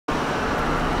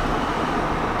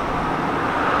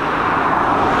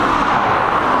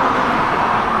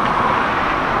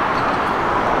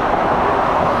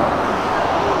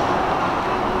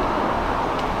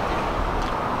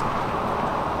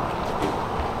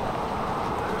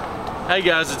Hey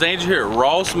guys, it's Andrew here at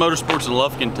Ross Motorsports in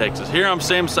Lufkin, Texas. Here I'm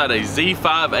standing beside a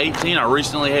Z518 I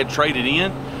recently had traded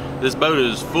in. This boat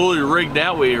is fully rigged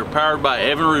out. We are powered by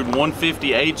Evinrude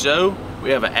 150 HO. We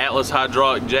have an Atlas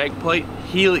hydraulic jack plate,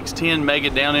 Helix 10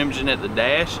 mega down imaging at the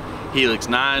dash, Helix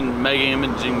 9 mega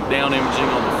imaging down imaging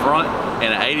on the front,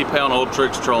 and an 80-pound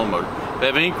Ultrix trolling motor. If you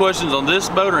have any questions on this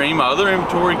boat or any of my other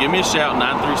inventory, give me a shout,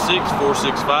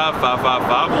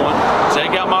 936-465-5551.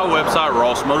 Check out my website,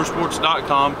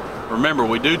 rossmotorsports.com. Remember,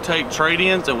 we do take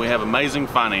trade-ins and we have amazing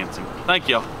financing. Thank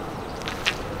y'all.